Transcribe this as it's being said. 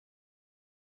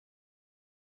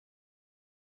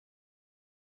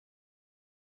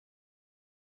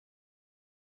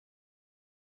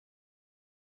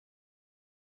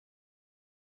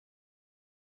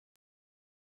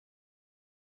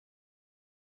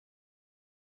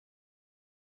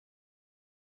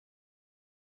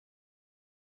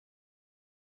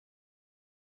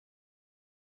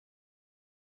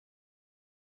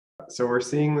So we're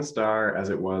seeing the star as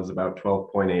it was about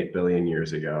 12.8 billion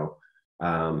years ago,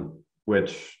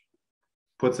 which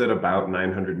puts it about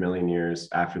 900 million years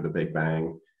after the Big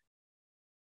Bang.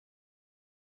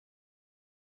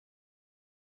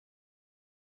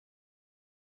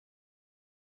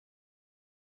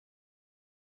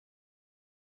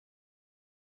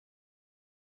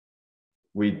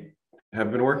 We have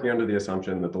been working under the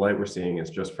assumption that the light we're seeing is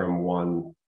just from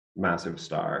one massive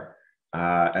star.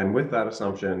 And with that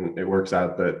assumption, it works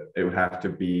out that it would have to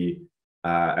be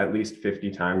at least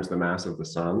 50 times the mass of the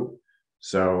sun.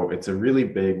 So it's a really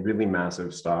big, really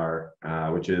massive star,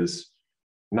 which is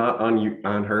not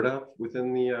unheard of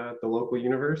within the local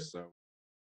universe. So.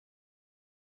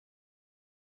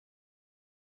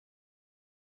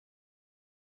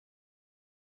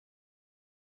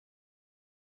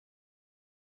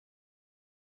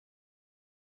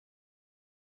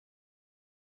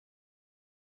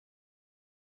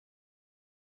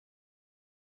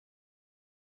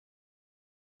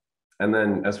 And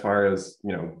then as far as,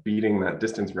 beating that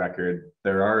distance record,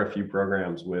 there are a few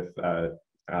programs with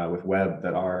Webb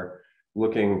that are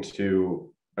looking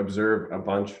to observe a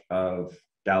bunch of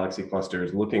galaxy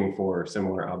clusters looking for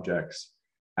similar objects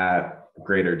at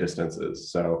greater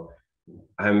distances. So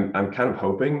I'm kind of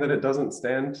hoping that it doesn't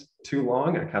stand too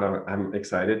long. I'm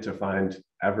excited to find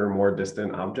ever more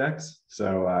distant objects.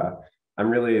 So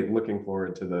I'm really looking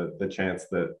forward to the chance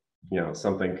that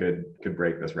something could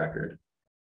break this record.